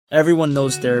Everyone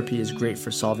knows therapy is great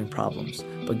for solving problems,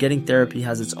 but getting therapy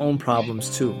has its own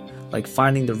problems too, like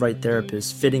finding the right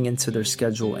therapist, fitting into their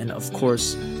schedule, and of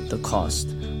course, the cost.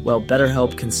 Well,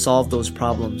 BetterHelp can solve those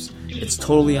problems. It's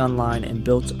totally online and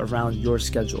built around your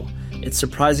schedule. It's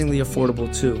surprisingly affordable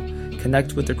too.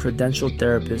 Connect with a credentialed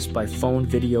therapist by phone,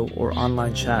 video, or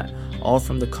online chat, all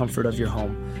from the comfort of your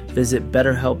home. Visit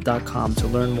BetterHelp.com to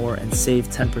learn more and save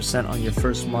 10% on your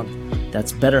first month.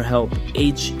 That's BetterHelp,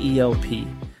 H-E-L-P.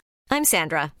 I'm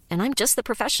Sandra, and I'm just the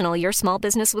professional your small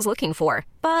business was looking for.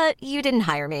 But you didn't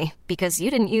hire me because you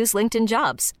didn't use LinkedIn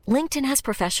Jobs. LinkedIn has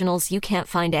professionals you can't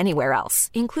find anywhere else,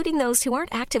 including those who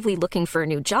aren't actively looking for a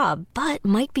new job, but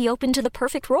might be open to the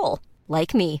perfect role,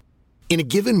 like me. In a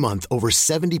given month, over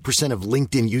 70% of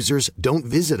LinkedIn users don't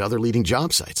visit other leading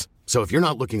job sites. So if you're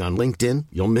not looking on LinkedIn,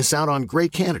 you'll miss out on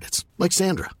great candidates like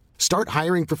Sandra. Start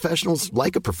hiring professionals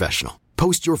like a professional.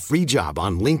 Post your free job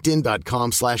on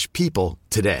linkedin.com/people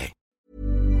today.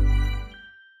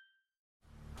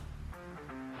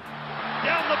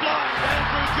 Down the blind,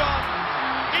 Andrew John.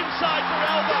 Inside for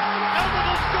Elba. Elba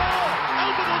will score.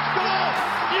 Elba will score.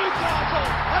 Newcastle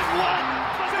have won.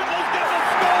 Sybil's going to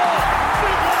score.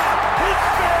 Sybil, it's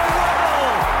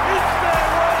farewell. It's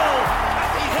farewell.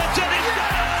 He hits it. He's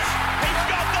got it. He's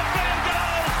got the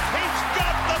Bengals. He's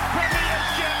got the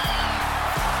Premiership.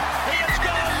 He has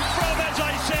gone from, as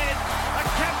I said, a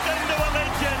captain to a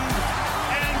legend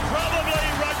and probably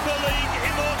rugby league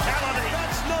immortality.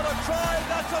 That's not a try.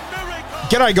 That's a miracle.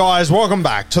 G'day guys, welcome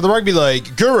back to the Rugby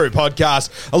League Guru podcast.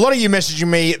 A lot of you messaging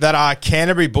me that are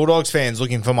Canterbury Bulldogs fans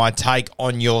looking for my take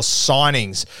on your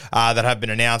signings that have been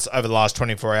announced over the last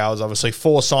 24 hours. Obviously,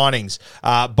 4 signings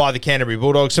by the Canterbury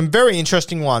Bulldogs. Some very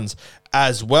interesting ones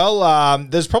as well.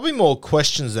 There's probably more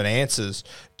questions than answers,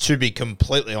 to be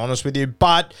completely honest with you.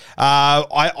 But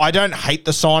I don't hate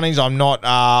the signings. I'm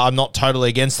not totally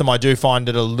against them. I do find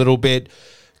it a little bit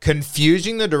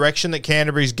confusing the direction that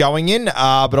Canterbury's going in,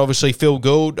 but obviously Phil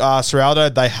Gould,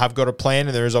 Serraldo, they have got a plan,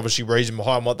 and there is obviously reason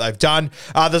behind what they've done.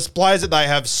 There's players that they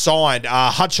have signed: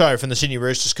 Hutcho from the Sydney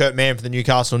Roosters, Kurt Mann from the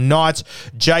Newcastle Knights,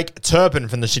 Jake Turpin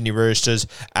from the Sydney Roosters,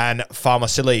 and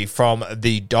Farmasili from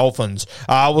the Dolphins.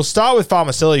 We'll start with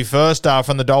Farmasili first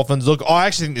from the Dolphins. Look, I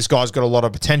actually think this guy's got a lot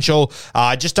of potential.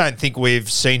 I just don't think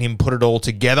we've seen him put it all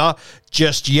together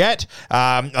just yet.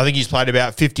 I think he's played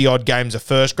about 50-odd games of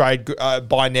first grade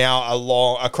by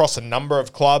now across a number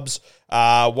of clubs.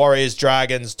 Warriors,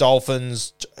 Dragons,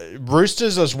 Dolphins,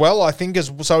 Roosters as well, I think.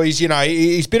 So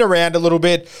he's been around a little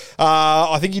bit.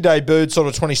 I think he debuted sort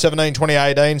of 2017,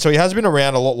 2018, so he has been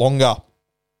around a lot longer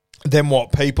than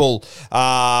what people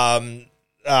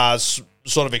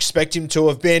sort of expect him to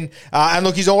have been. And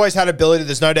look, he's always had ability.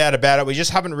 There's no doubt about it. We just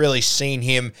haven't really seen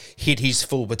him hit his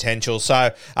full potential.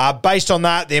 So based on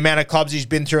that, the amount of clubs he's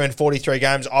been through in 43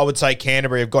 games, I would say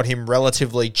Canterbury have got him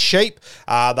relatively cheap.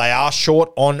 They are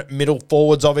short on middle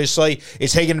forwards, obviously.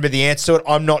 Is he going to be the answer to it?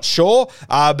 I'm not sure.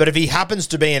 But if he happens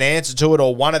to be an answer to it,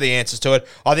 or one of the answers to it,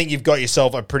 I think you've got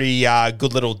yourself a pretty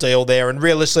good little deal there. And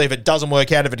realistically, if it doesn't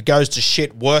work out, if it goes to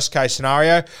shit, worst case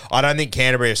scenario, I don't think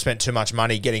Canterbury have spent too much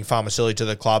money getting Farmasili to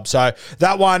the club. So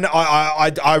that one,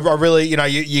 I really,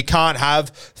 you can't have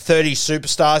 30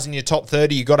 superstars in your top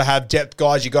 30. You've got to have depth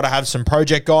guys. You've got to have some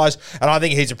project guys. And I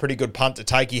think he's a pretty good punt to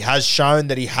take. He has shown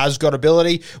that he has got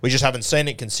ability. We just haven't seen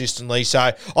it consistently. So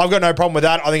I've got no problem with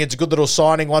that. I think it's a good little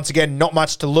signing. Once again, not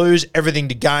much to lose, everything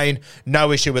to gain.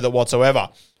 No issue with it whatsoever.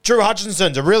 Drew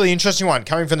Hutchinson's a really interesting one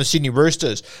coming from the Sydney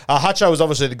Roosters. Hutcho was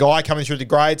obviously the guy coming through the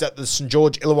grades at the St.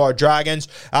 George Illawarra Dragons.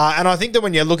 And I think that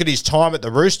when you look at his time at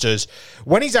the Roosters,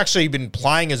 when he's actually been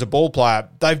playing as a ball player,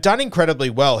 they've done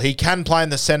incredibly well. He can play in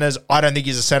the centres. I don't think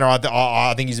he's a centre.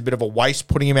 I think he's a bit of a waste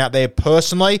putting him out there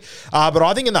personally. But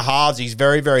I think in the halves, he's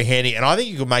very, very handy. And I think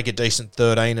he could make a decent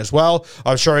 13 as well.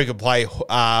 I'm sure he could play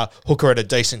hooker at a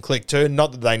decent click too.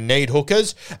 Not that they need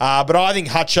hookers. But I think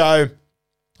Hutcho,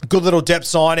 good little depth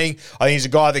signing. I think he's a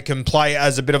guy that can play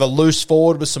as a bit of a loose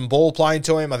forward with some ball playing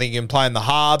to him. I think he can play in the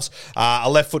halves. A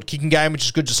left foot kicking game, which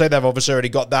is good to see. They've obviously already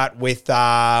got that with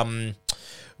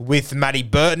Matty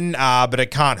Burton, but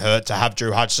it can't hurt to have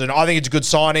Drew Hutchison. I think it's a good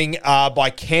signing by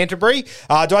Canterbury.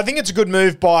 Do I think it's a good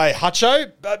move by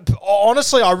Hutcho?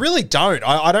 Honestly, I really don't.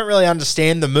 I don't really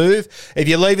understand the move. If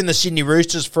you're leaving the Sydney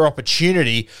Roosters for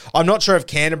opportunity, I'm not sure if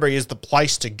Canterbury is the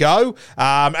place to go.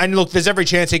 And look, there's every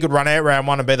chance he could run out round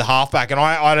one and be the halfback, and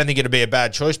I don't think it'd be a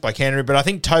bad choice by Canterbury, but I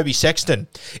think Toby Sexton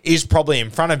is probably in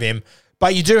front of him.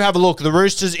 But you do have a look. The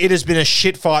Roosters, it has been a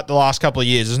shit fight the last couple of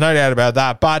years. There's no doubt about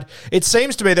that. But it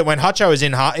seems to be that when Hutcho is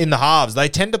in the halves, they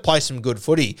tend to play some good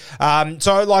footy.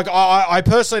 I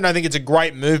personally don't think it's a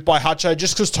great move by Hutcho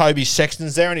just because Toby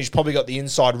Sexton's there and he's probably got the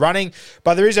inside running.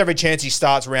 But there is every chance he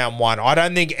starts round one. I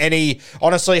don't think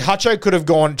honestly, Hutcho could have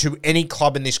gone to any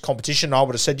club in this competition. I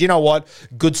would have said, you know what?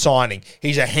 Good signing.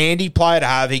 He's a handy player to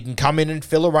have. He can come in and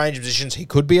fill a range of positions. He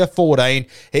could be a 14.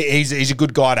 He's a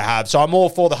good guy to have. So I'm all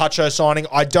for the Hutcho signing.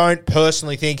 I don't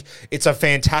personally think it's a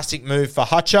fantastic move for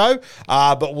Hutcho,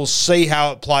 but we'll see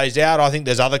how it plays out. I think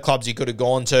there's other clubs he could have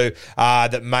gone to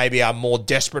that maybe are more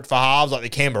desperate for halves, like the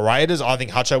Canberra Raiders. I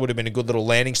think Hutcho would have been a good little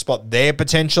landing spot there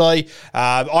potentially.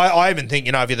 I even think,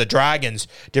 if you're the Dragons,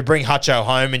 to bring Hutcho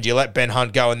home and you let Ben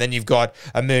Hunt go and then you've got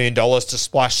 $1 million to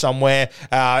splash somewhere.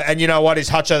 And you know what? Is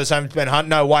Hutcho the same as Ben Hunt?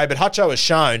 No way. But Hutcho has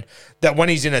shown that when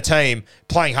he's in a team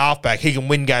playing halfback, he can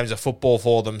win games of football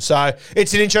for them. So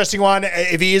it's an interesting one.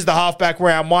 If he is the halfback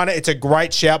round one, it's a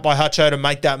great shout by Hutcho to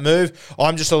make that move.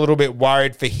 I'm just a little bit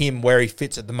worried for him where he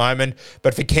fits at the moment.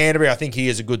 But for Canterbury, I think he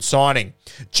is a good signing.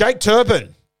 Jake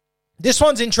Turpin. This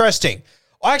one's interesting.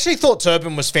 I actually thought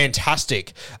Turpin was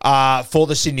fantastic for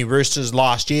the Sydney Roosters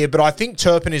last year, but I think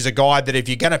Turpin is a guy that if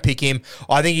you're going to pick him,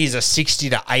 I think he's a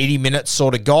 60 to 80 minutes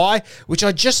sort of guy, which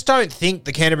I just don't think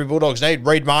the Canterbury Bulldogs need.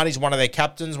 Reid Marnie's one of their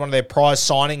captains, one of their prize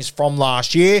signings from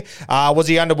last year. Was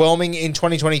he underwhelming in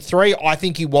 2023? I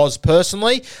think he was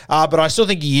personally, but I still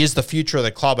think he is the future of the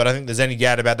club. I don't think there's any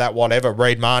doubt about that, whatever,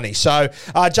 Reid Marnie. So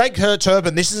Jake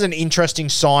Turpin, this is an interesting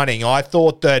signing. I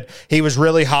thought that he was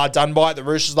really hard done by at the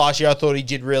Roosters last year. I thought he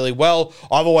did really well.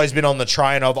 I've always been on the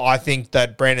train of I think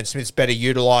that Brandon Smith's better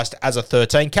utilised as a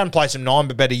 13. Can play some 9,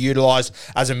 but better utilised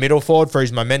as a middle forward for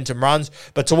his momentum runs.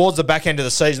 But towards the back end of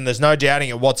the season, there's no doubting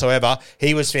it whatsoever.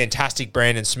 He was fantastic,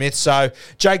 Brandon Smith. So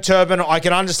Jake Turpin, I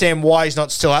can understand why he's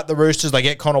not still at the Roosters. They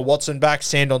get Connor Watson back.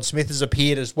 Sandon Smith has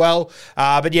appeared as well.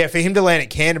 But yeah, for him to land at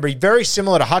Canterbury, very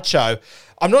similar to Hutcho.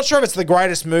 I'm not sure if it's the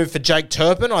greatest move for Jake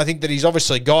Turpin. I think that he's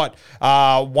obviously got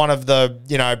one of the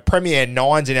premier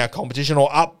 9s in our competition or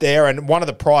up there and one of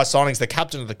the prize signings, the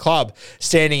captain of the club,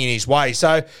 standing in his way.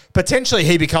 So potentially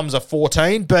he becomes a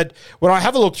 14. But when I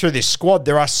have a look through this squad,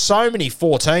 there are so many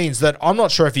 14s that I'm not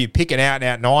sure if you pick an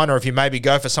out-and-out 9 or if you maybe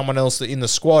go for someone else in the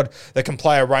squad that can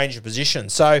play a range of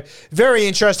positions. So very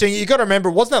interesting. You've got to remember,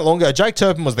 it wasn't that long ago, Jake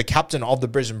Turpin was the captain of the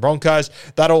Brisbane Broncos.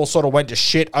 That all sort of went to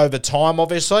shit over time,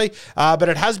 obviously.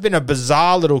 But it has been a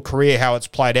bizarre little career how it's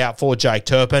played out for Jake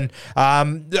Turpin.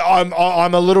 I'm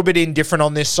a little bit indifferent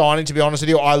on this signing, to be honest with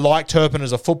you. I like Turpin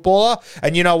as a footballer,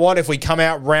 and you know what? If we come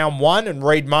out round one and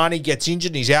Reid Marnie gets injured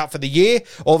and he's out for the year,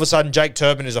 all of a sudden Jake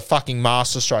Turpin is a fucking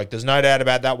masterstroke. There's no doubt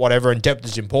about that, whatever, and depth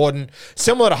is important.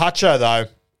 Similar to Hutcho, though.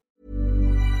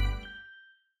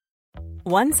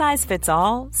 One size fits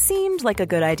all seemed like a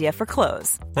good idea for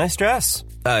clothes. Nice dress.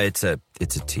 It's a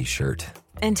t-shirt.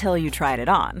 Until you tried it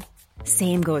on.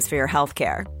 Same goes for your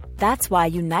healthcare. That's why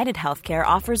United Healthcare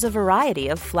offers a variety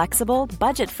of flexible,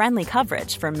 budget-friendly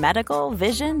coverage for medical,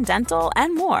 vision, dental,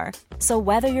 and more. So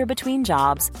whether you're between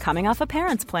jobs, coming off a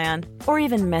parent's plan, or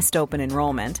even missed open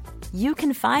enrollment, you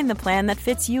can find the plan that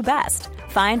fits you best.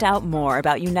 Find out more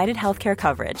about United Healthcare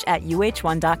coverage at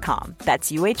uh1.com.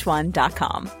 That's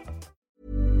uh1.com.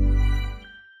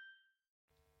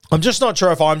 I'm just not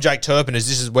sure if I'm Jake Turpin, as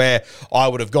this is where I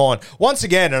would have gone. Once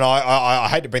again, and I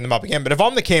hate to bring them up again, but if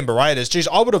I'm the Canberra Raiders, geez,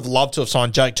 I would have loved to have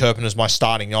signed Jake Turpin as my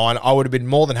starting 9. I would have been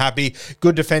more than happy.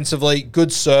 Good defensively,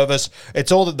 good service.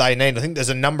 It's all that they need. I think there's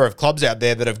a number of clubs out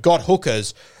there that have got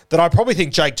hookers that I probably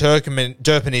think Jake Turpin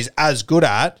is as good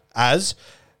as,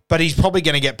 but he's probably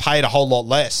going to get paid a whole lot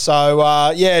less. So,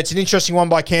 yeah, it's an interesting one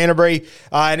by Canterbury,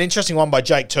 an interesting one by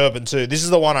Jake Turpin too. This is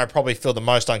the one I probably feel the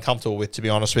most uncomfortable with, to be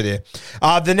honest with you.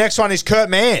 The next one is Kurt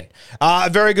Mann. A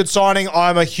very good signing.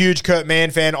 I'm a huge Kurt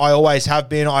Mann fan. I always have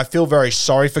been. I feel very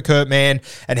sorry for Kurt Mann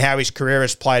and how his career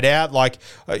has played out.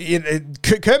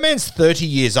 Kurt Mann's 30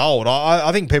 years old.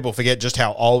 I think people forget just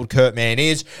how old Kurt Mann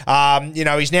is.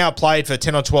 He's now played for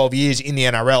 10 or 12 years in the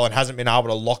NRL and hasn't been able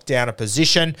to lock down a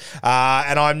position.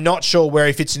 And I'm not sure where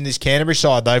he fits in this Canterbury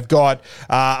side. They've got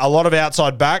a lot of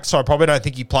outside backs, so I probably don't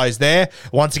think he plays there.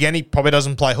 Once again, he probably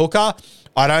doesn't play hooker.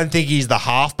 I don't think he's the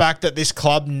halfback that this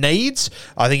club needs.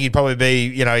 I think he'd probably be,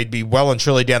 he'd be well and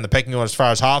truly down the pecking order as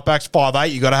far as halfbacks.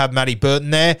 5'8", you got to have Matty Burton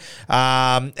there.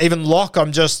 Even Locke,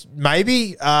 I'm just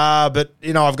maybe, but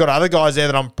I've got other guys there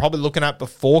that I'm probably looking at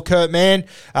before Kurt Mann.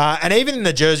 And even in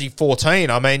the jersey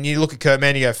 14, I mean, you look at Kurt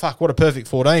Mann, you go, fuck, what a perfect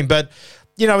 14. But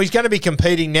he's going to be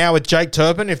competing now with Jake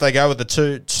Turpin if they go with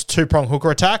the two-prong hooker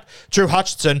attack. Drew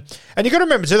Hutchinson. And you got to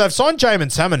remember, too, they've signed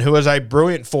Jamin Salmon, who is a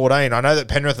brilliant 14. I know that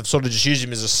Penrith have sort of just used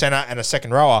him as a centre and a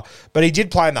second rower, but he did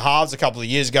play in the halves a couple of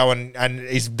years ago and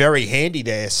is very handy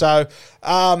there. So,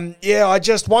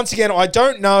 once again, I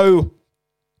don't know,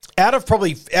 outside of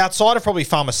probably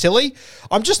Farmasili,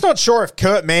 I'm just not sure if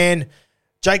Kurt Mann,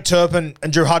 Jake Turpin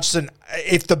and Drew Hutchinson,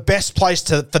 if the best place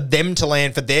for them to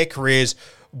land for their careers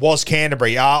was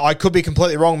Canterbury. I could be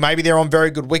completely wrong. Maybe they're on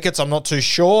very good wickets. I'm not too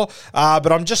sure.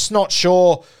 But I'm just not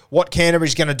sure what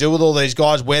Canterbury's going to do with all these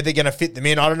guys, where they're going to fit them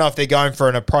in. I don't know if they're going for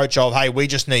an approach of, hey, we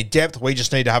just need depth. We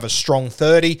just need to have a strong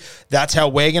 30. That's how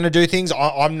we're going to do things.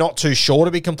 I'm not too sure,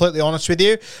 to be completely honest with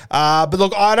you. But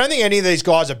look, I don't think any of these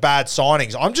guys are bad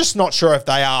signings. I'm just not sure if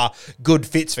they are good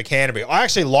fits for Canterbury. I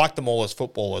actually like them all as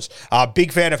footballers.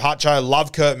 Big fan of Hutcho.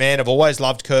 Love Kurt Mann. I've always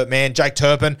loved Kurt Mann. Jake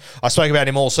Turpin, I spoke about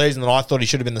him all season, and I thought he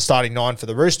should have been the starting 9 for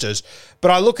the Roosters.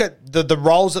 But I look at the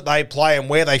roles that they play and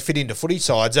where they fit into footy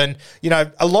sides, and, you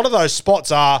know, a lot of those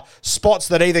spots are spots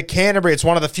that either Canterbury, it's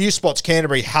one of the few spots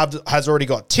Canterbury has already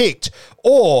got ticked,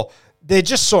 or they're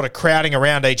just sort of crowding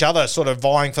around each other, sort of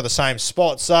vying for the same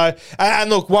spot. So,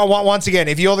 and look, once again,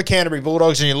 if you're the Canterbury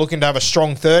Bulldogs and you're looking to have a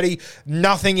strong 30,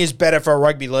 nothing is better for a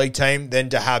rugby league team than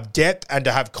to have depth and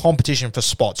to have competition for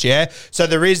spots, yeah? So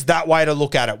there is that way to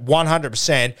look at it,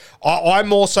 100%.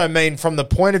 I'm also mean from the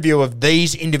point of view of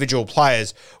these individual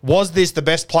players, was this the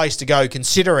best place to go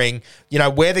considering, you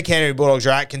know, where the Canterbury Bulldogs are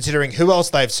at, considering who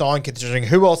else they've signed, considering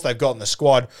who else they've got in the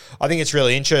squad? I think it's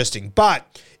really interesting. But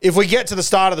if we get to the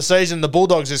start of the season, the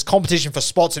Bulldogs is competition for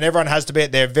spots and everyone has to be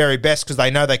at their very best because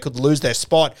they know they could lose their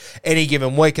spot any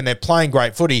given week and they're playing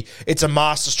great footy. It's a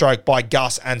masterstroke by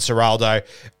Gus and Ciraldo.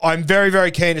 I'm very, very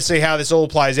keen to see how this all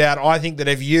plays out. I think that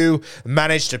if you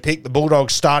manage to pick the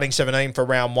Bulldogs starting 17 for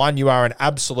round 1, you are an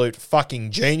absolute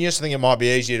fucking genius. I think it might be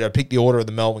easier to pick the order of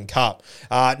the Melbourne Cup.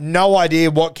 No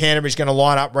idea what Canterbury's going to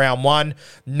line up round 1.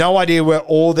 No idea where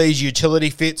all these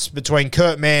utility fits between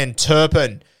Kurt Mann,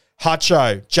 Turpin,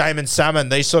 Hutcho, Jamin Salmon,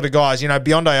 these sort of guys. You know,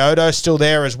 Beyond Iodo still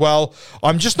there as well.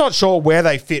 I'm just not sure where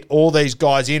they fit all these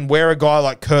guys in, where a guy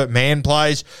like Kurt Mann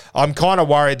plays. I'm kind of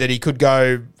worried that he could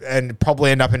go and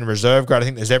probably end up in reserve grade. I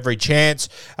think there's every chance.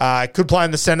 Could play in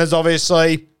the centres,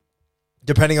 obviously,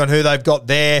 depending on who they've got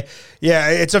there. Yeah,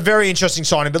 it's a very interesting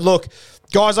signing. But look,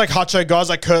 guys like Hutcho, guys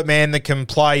like Kurt Mann that can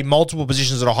play multiple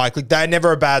positions at a high click, they're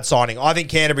never a bad signing. I think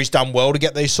Canterbury's done well to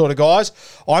get these sort of guys.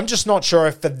 I'm just not sure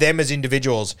if for them as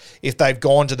individuals, if they've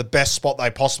gone to the best spot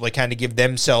they possibly can to give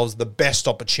themselves the best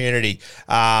opportunity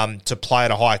to play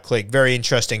at a high click. Very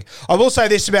interesting. I will say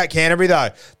this about Canterbury, though.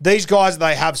 These guys that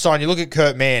they have signed, you look at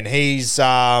Kurt Mann, he's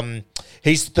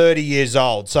 30 years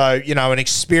old. So, you know, an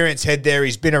experienced head there.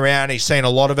 He's been around. He's seen a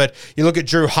lot of it. You look at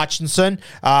Drew Hutchinson.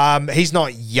 He's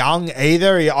not young either.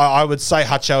 I would say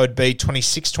Hutcho would be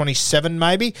 26, 27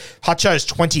 maybe. Hutcho's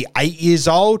 28 years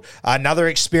old. Another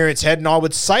experienced head. And I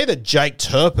would say that Jake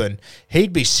Turpin,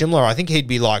 he'd be similar. I think he'd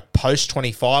be like post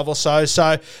 25 or so.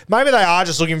 So maybe they are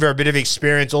just looking for a bit of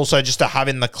experience also just to have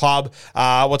in the club.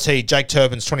 Jake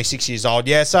Turpin's 26 years old.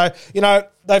 Yeah, so, you know,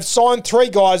 they've signed 3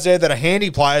 guys there that are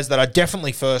handy players that are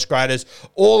definitely first graders,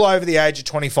 all over the age of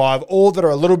 25, all that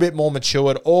are a little bit more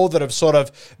matured, all that have sort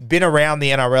of been around the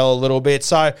NRL a little bit.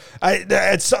 So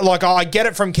it's like, I get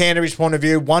it from Canterbury's point of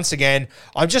view. Once again,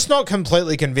 I'm just not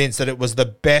completely convinced that it was the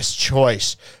best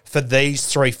choice for these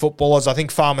 3 footballers. I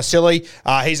think Farmasili,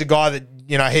 he's a guy that,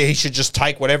 you know, he should just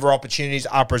take whatever opportunities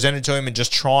are presented to him and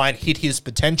just try and hit his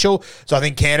potential. So I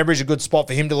think Canterbury's a good spot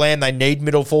for him to land. They need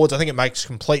middle forwards. I think it makes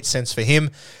complete sense for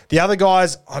him. The other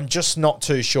guys, I'm just not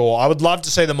too sure. I would love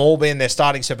to see them all be in their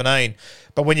starting 17.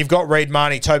 But when you've got Reid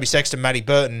Marnie, Toby Sexton, Matty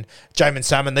Burton, Jamin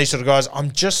Salmon, these sort of guys,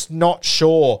 I'm just not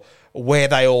sure where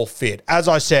they all fit. As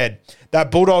I said, that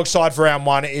Bulldog side for round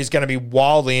 1 is going to be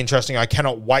wildly interesting. I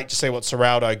cannot wait to see what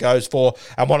Ciraldo goes for.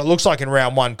 And what it looks like in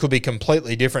round 1 could be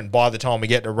completely different by the time we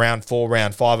get to round 4,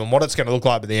 round 5. And what it's going to look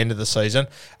like by the end of the season,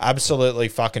 absolutely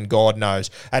fucking God knows.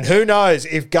 And who knows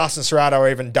if Gus and Ciraldo are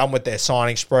even done with their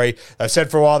signing spree. They've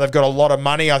said for a while they've got a lot of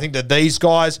money. I think that these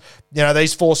guys, you know,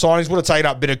 these 4 signings would have taken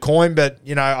up a bit of coin, but,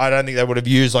 you know, I don't think they would have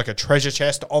used like a treasure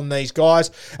chest on these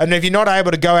guys. And if you're not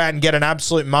able to go out and get an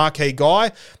absolute marquee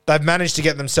guy, they've managed to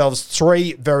get themselves 3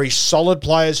 very solid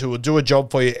players who will do a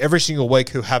job for you every single week,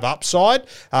 who have upside,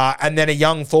 and then a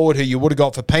young forward who you would have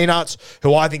got for peanuts,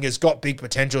 who I think has got big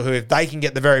potential, who if they can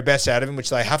get the very best out of him,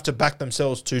 which they have to back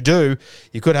themselves to do,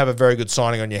 you could have a very good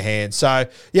signing on your hands. So,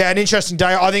 yeah, an interesting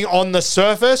day. I think on the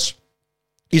surface,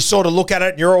 you sort of look at it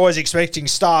and you're always expecting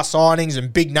star signings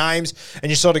and big names, and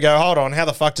you sort of go, hold on, how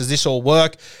the fuck does this all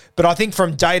work? But I think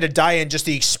from day to day and just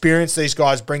the experience these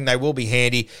guys bring, they will be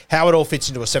handy. How it all fits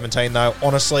into a 17, though,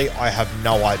 honestly, I have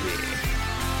no idea.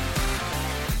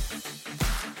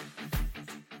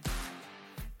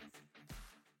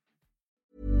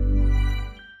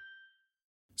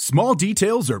 Small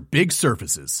details are big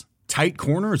surfaces. Tight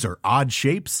corners are odd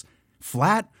shapes.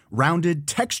 Flat, rounded,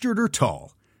 textured, or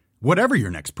tall. Whatever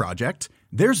your next project,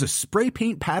 there's a spray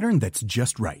paint pattern that's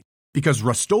just right. Because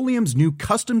Rust-Oleum's new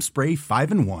Custom Spray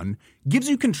 5-in-1 gives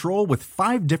you control with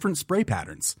 5 different spray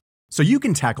patterns. So you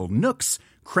can tackle nooks,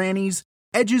 crannies,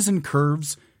 edges, and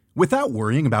curves without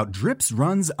worrying about drips,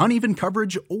 runs, uneven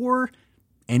coverage, or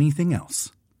anything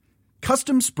else.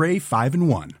 Custom Spray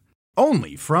 5-in-1.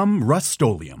 Only from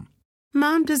Rust-Oleum.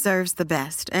 Mom deserves the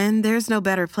best, and there's no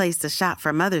better place to shop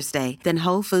for Mother's Day than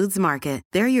Whole Foods Market.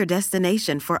 They're your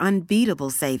destination for unbeatable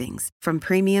savings, from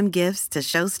premium gifts to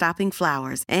show-stopping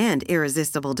flowers and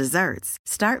irresistible desserts.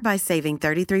 Start by saving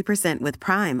 33% with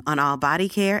Prime on all body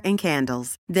care and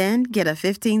candles. Then get a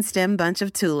 15-stem bunch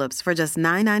of tulips for just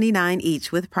 $9.99 each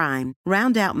with Prime.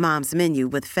 Round out Mom's menu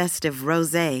with festive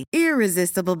rosé,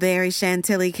 irresistible berry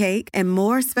chantilly cake, and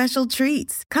more special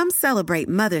treats. Come celebrate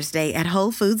Mother's Day at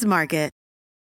Whole Foods Market.